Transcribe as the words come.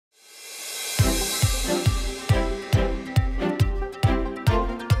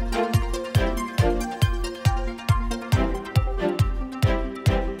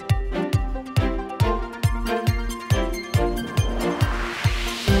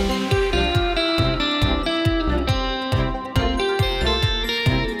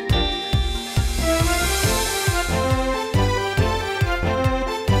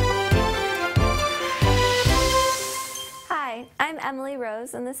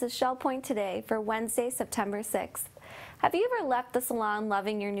This is Shell Point Today for Wednesday, September 6th. Have you ever left the salon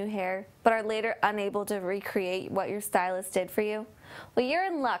loving your new hair, but are later unable to recreate what your stylist did for you? Well, you're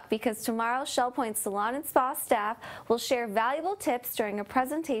in luck because tomorrow Shell Point Salon and Spa staff will share valuable tips during a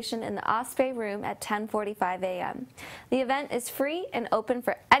presentation in the Osprey Room at 10:45 a.m. The event is free and open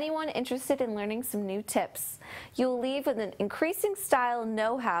for anyone interested in learning some new tips. You will leave with an increasing style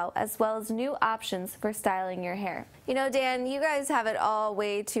know-how as well as new options for styling your hair. You know, Dan, you guys have it all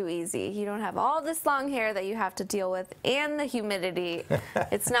way too easy. You don't have all this long hair that you have to deal with and the humidity.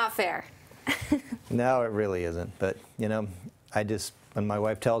 It's not fair. No, it really isn't. But, you know, when my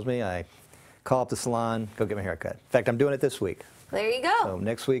wife tells me, I call up the salon, go get my hair cut. In fact, I'm doing it this week. There you go. So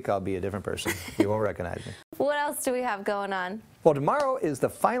next week, I'll be a different person. You won't recognize me. What else do we have going on? Well, tomorrow is the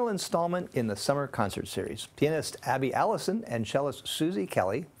final installment in the summer concert series. Pianist Abby Allison and cellist Susie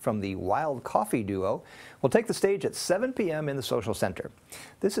Kelly from the Wild Coffee duo will take the stage at 7 p.m. in the Social Center.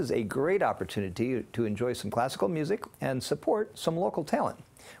 This is a great opportunity to enjoy some classical music and support some local talent.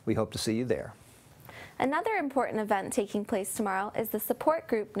 We hope to see you there. Another important event taking place tomorrow is the support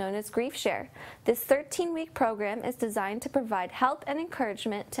group known as GriefShare. This 13-week program is designed to provide help and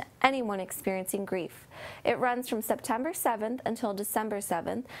encouragement to anyone experiencing grief. It runs from September 7th until December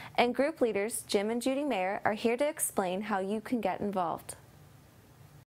 7th, and group leaders Jim and Judy Mayer are here to explain how you can get involved.